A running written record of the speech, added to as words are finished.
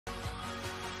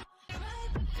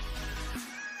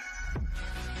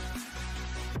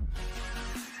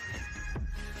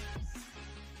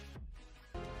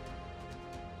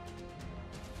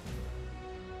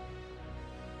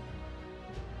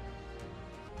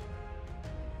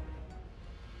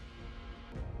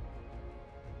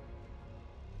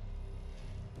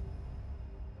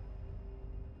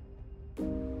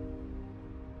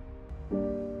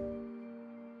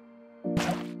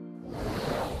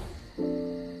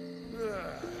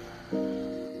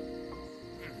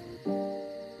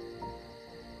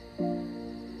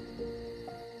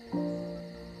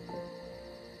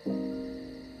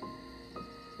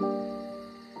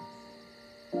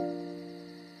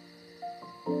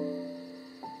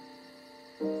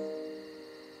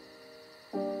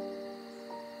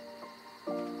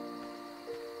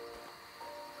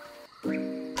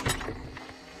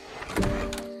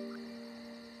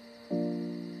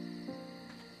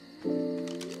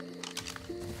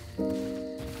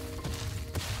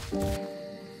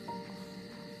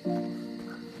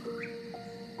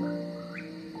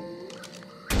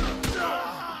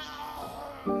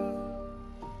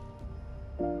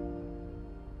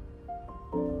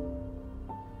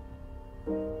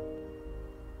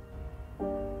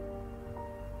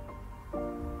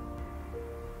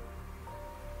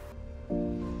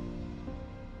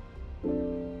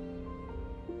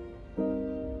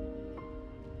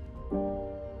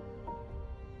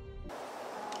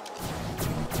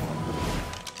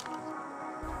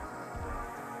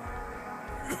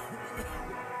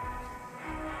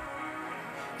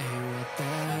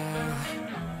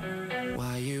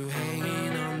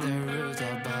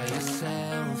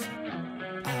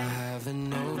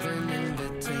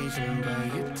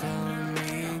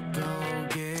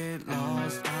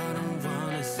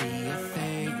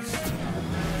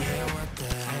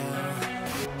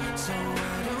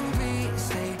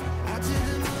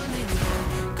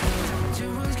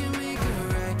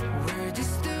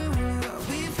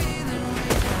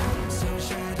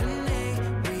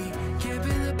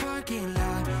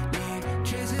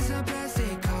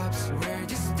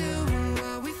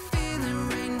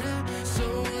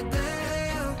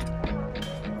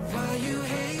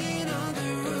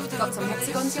Got some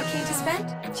hexagons you're keen to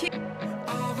spend?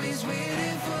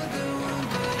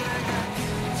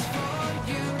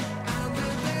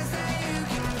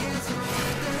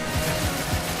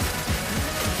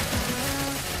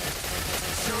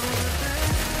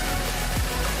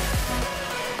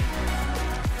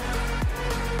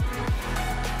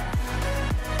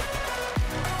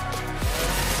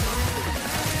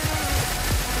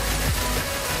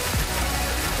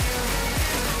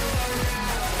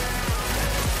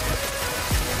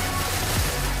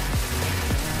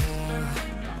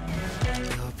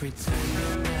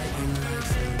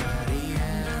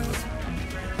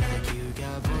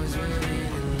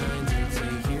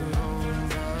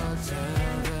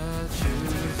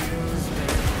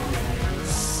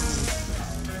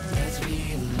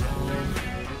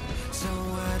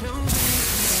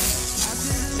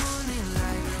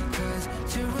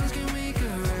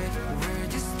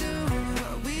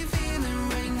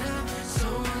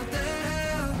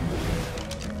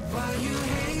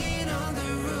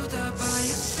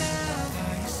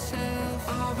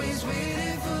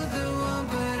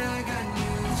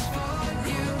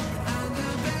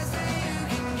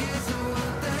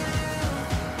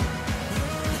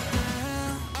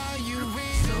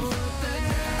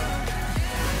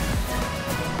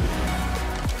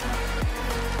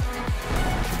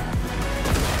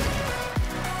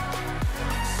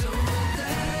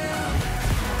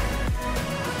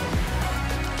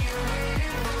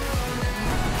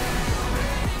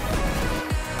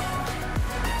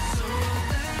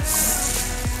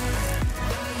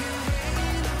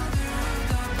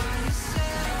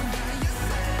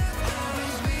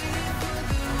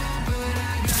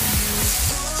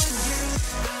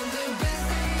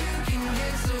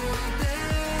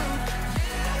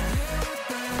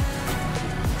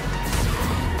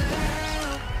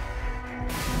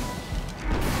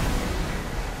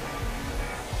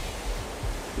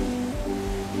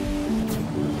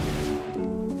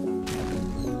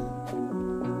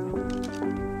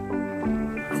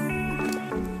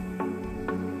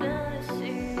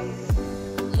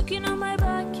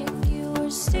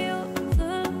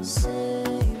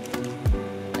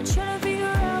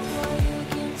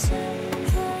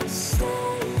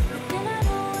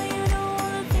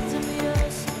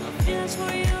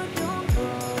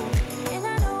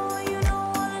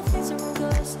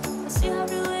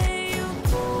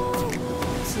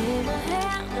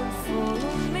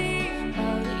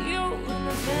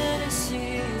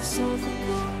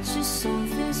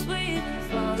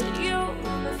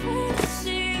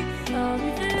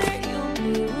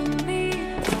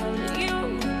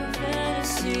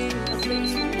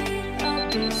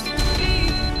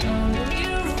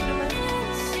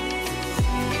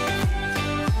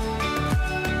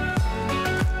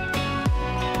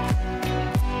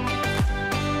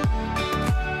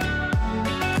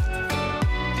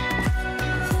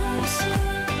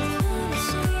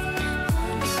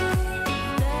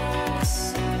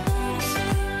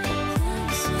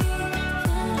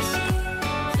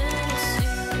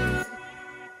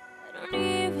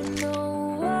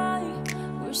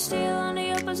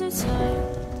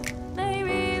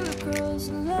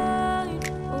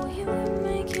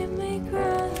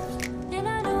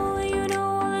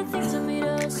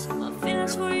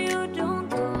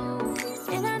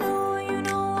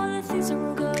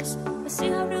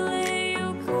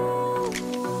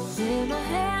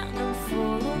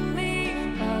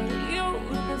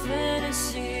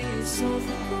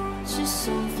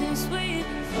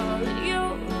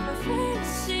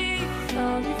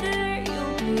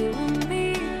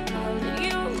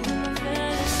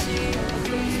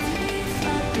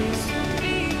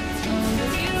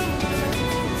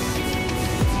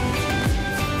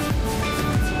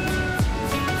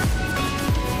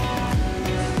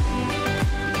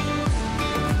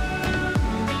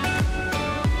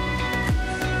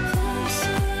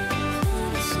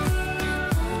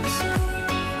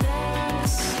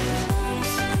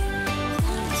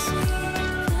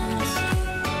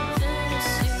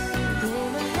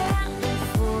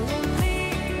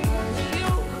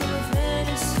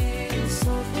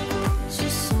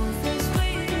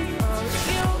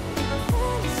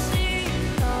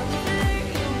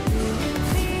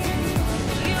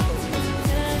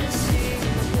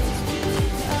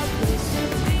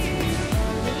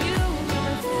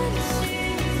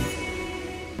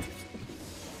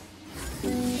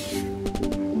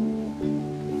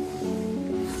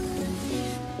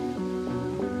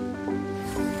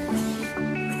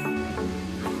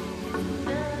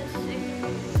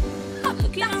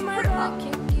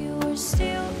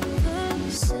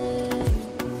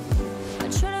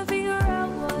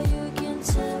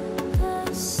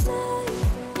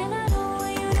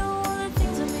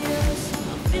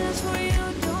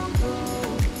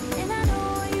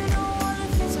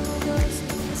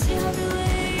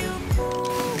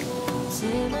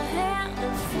 Take my hand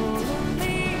and follow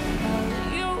me. Follow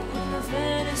you in a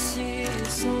fantasy.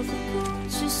 Something cool,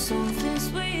 just something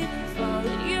sweet.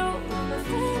 Follow you in a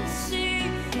fantasy.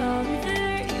 I'll be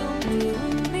there, you'll be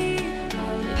with me.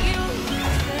 Follow you in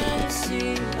a fantasy.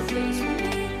 A place for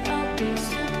me, a place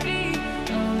to be.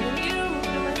 Follow you in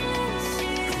a fantasy.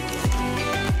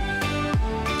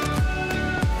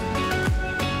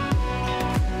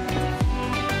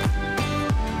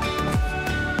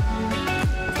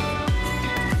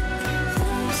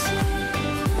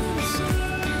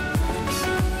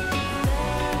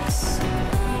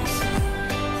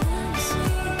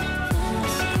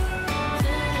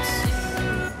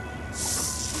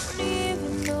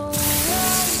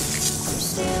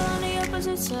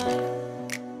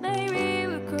 Maybe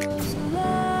we cross the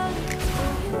line, but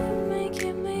you were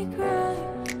making me cry.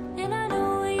 And I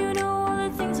know you know all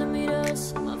the things that made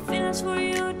us. My feelings for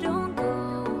you don't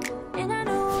go. And I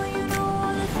know you know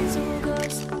all the things that will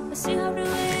cost. I still have to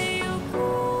let you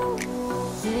go.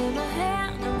 Take my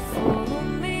hand and follow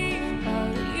me.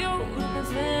 Follow you in a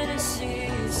fantasy.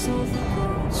 Something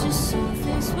cool, just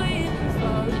something sweet.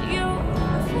 Follow you in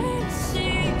a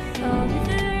fantasy. I'll be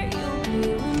there, you'll be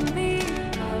with me.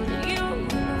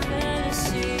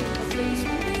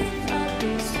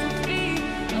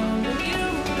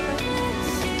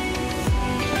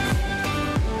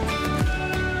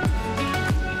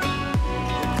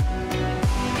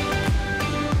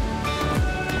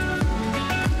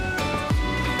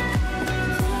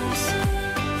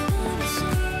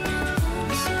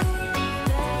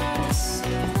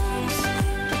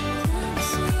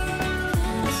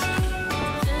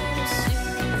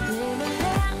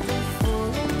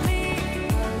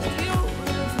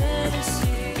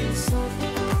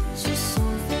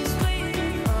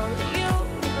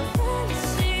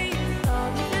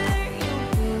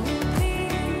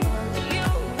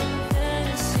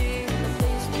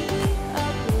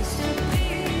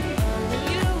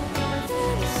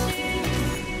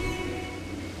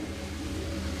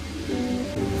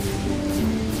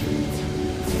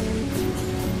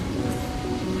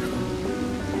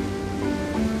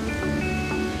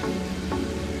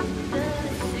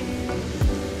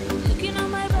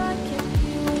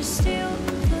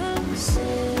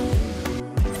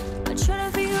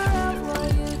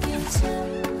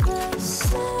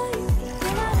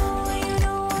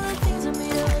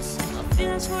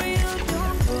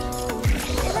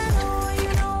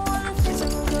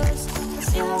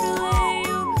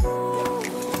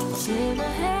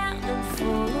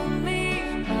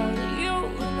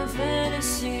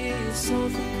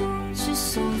 Something cool,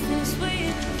 just something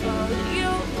sweet. Follow you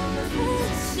in a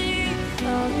fantasy.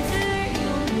 I'll be there,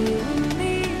 you'll be with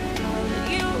me. Follow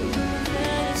you in a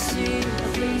fantasy. A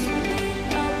place for me,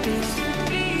 a place to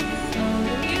be.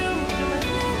 Follow you in a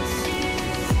fantasy.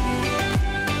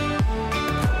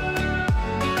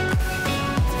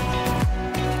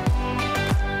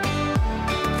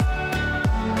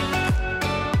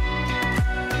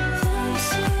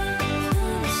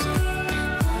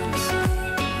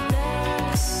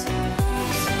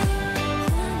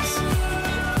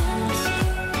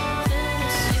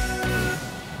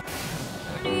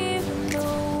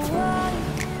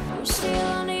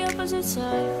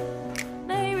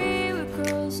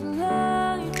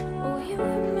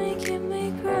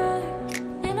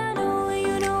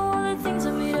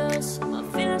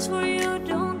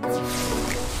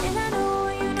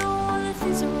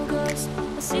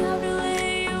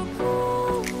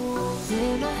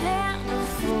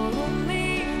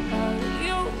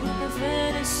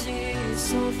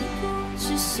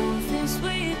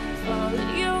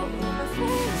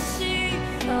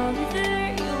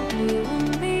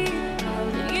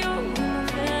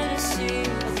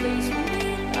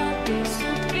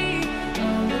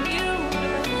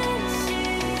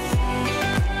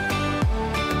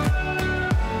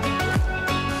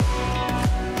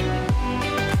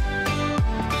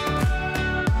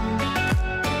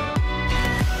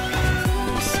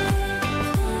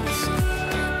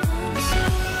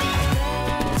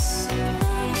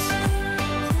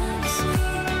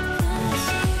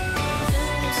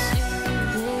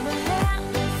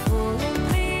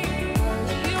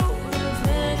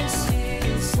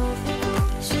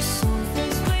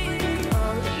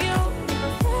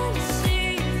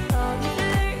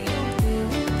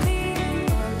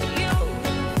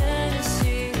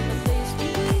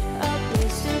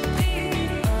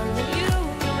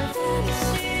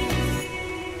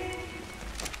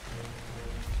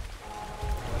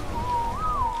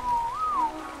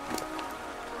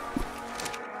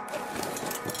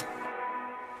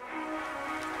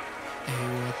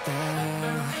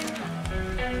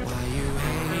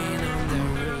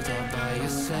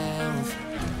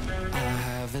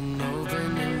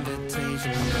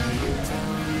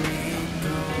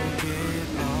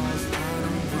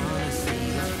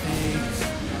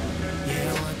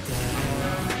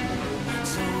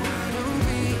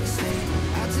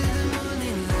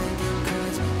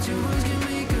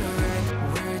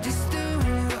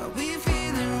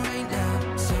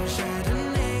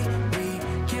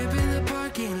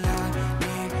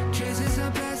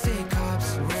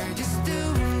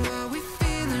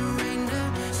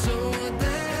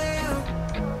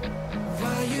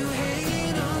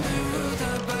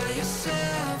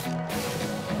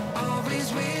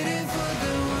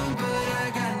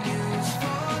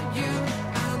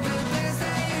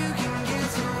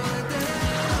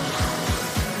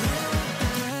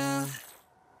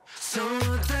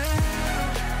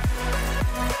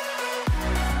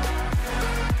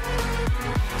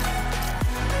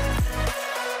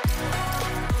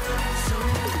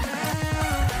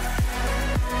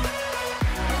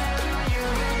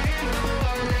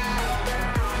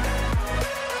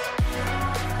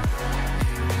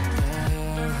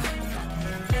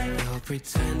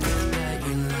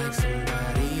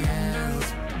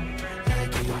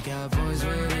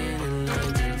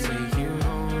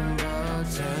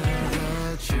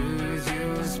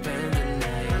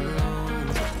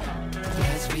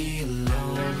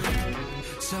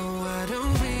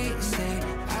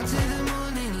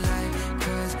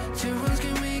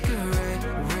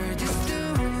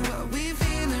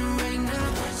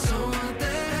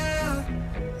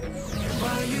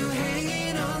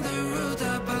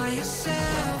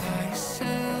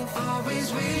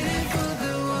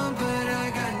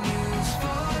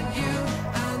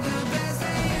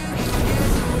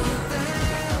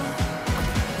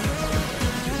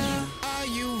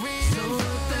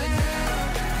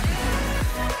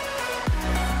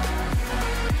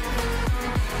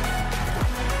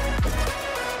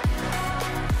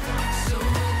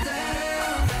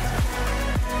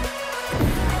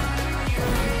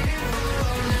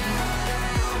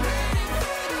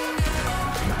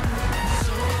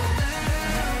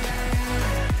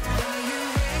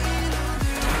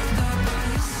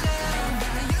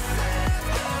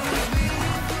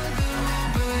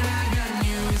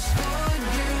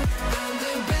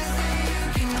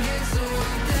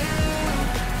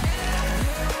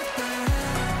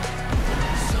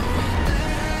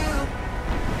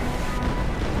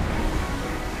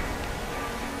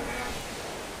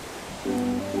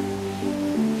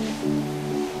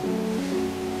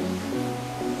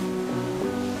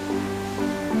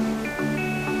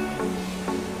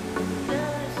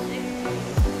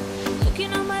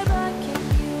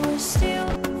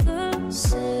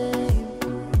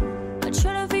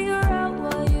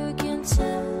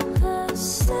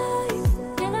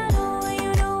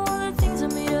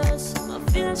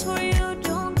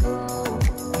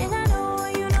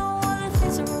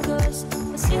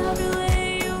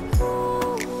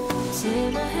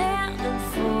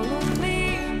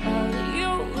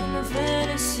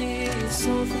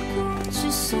 something cool,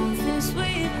 just something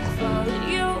sweet. Follow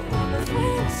you in my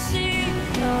fantasy.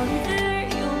 I'll be there,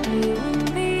 you'll be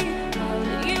with me.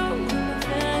 Follow you in my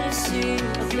fantasy.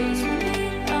 A place for me,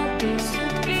 a place to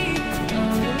be.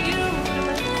 Follow you in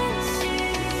my fantasy.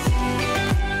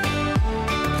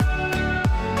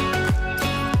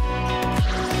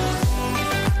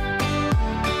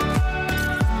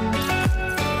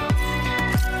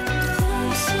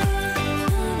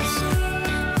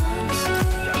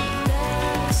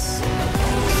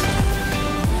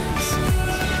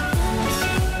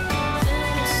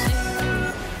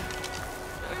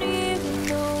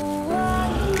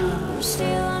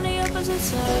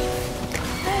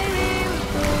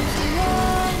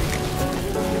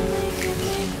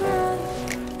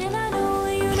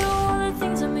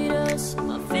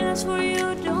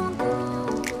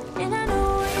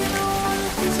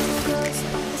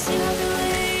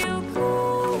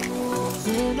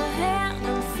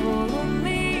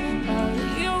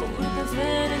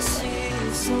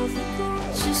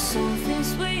 Something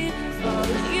sweet,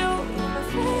 follow you in my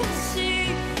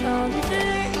fantasy. I'll be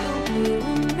there, you'll be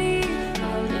with me.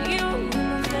 Follow you in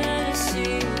my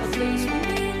fantasy. A place for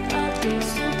me, a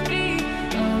place to be.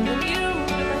 Follow you in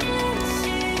my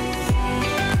fantasy.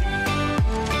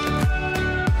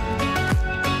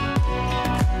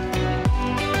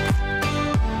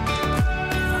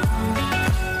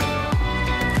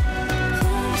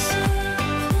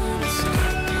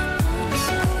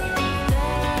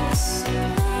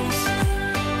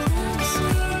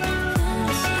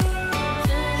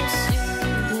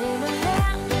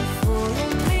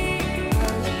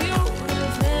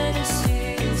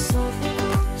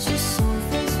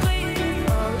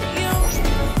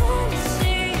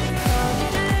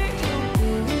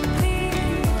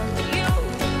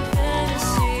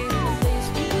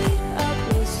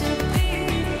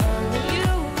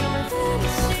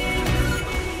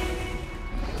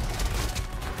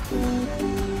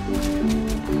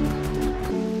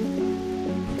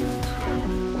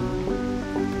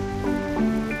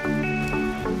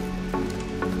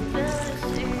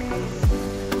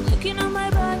 Looking on my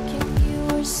back and you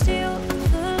are still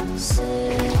the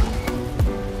same.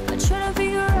 I try to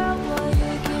figure out why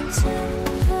you can take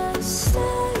the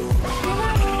step. And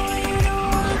I know you know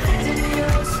all the things that we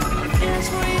us. Feelings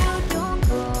where you don't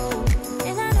go.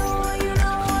 And I know you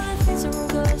know all the things that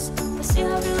were us. I still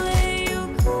have to let you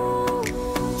go.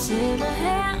 Take my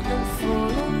hand and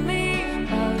follow me.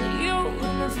 Follow you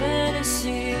in my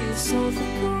fantasy.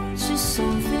 Something cool, just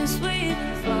something sweet.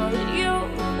 Follow you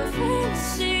in my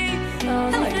fantasy.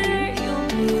 I'll be there, you'll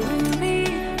be with me.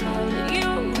 Follow you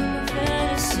in my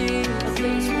fantasy. A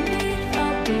place for me,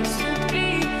 a place to be.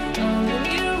 Follow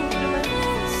you in my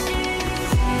fantasy.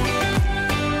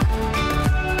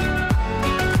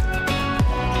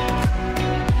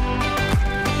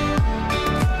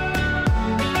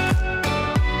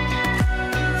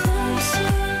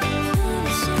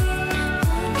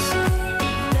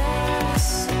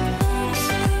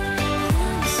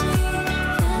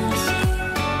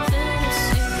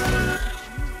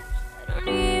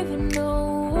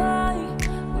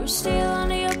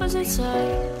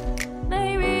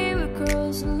 Maybe we're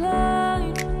cross the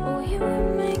line. Oh, you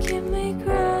were making me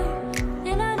cry.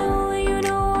 And I know you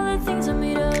know all the things that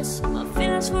made us. My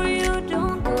feelings for you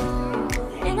don't go.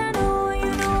 And I know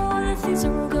you know all the things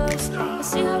that broke us. I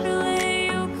still have to let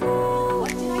you go.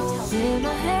 Take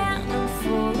my hand and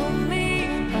follow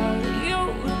me. Follow you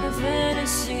in my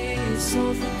fantasy.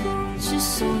 Something cool,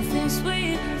 just something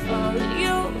sweet. Follow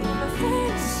you in my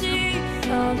fantasy.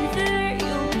 I'll be there.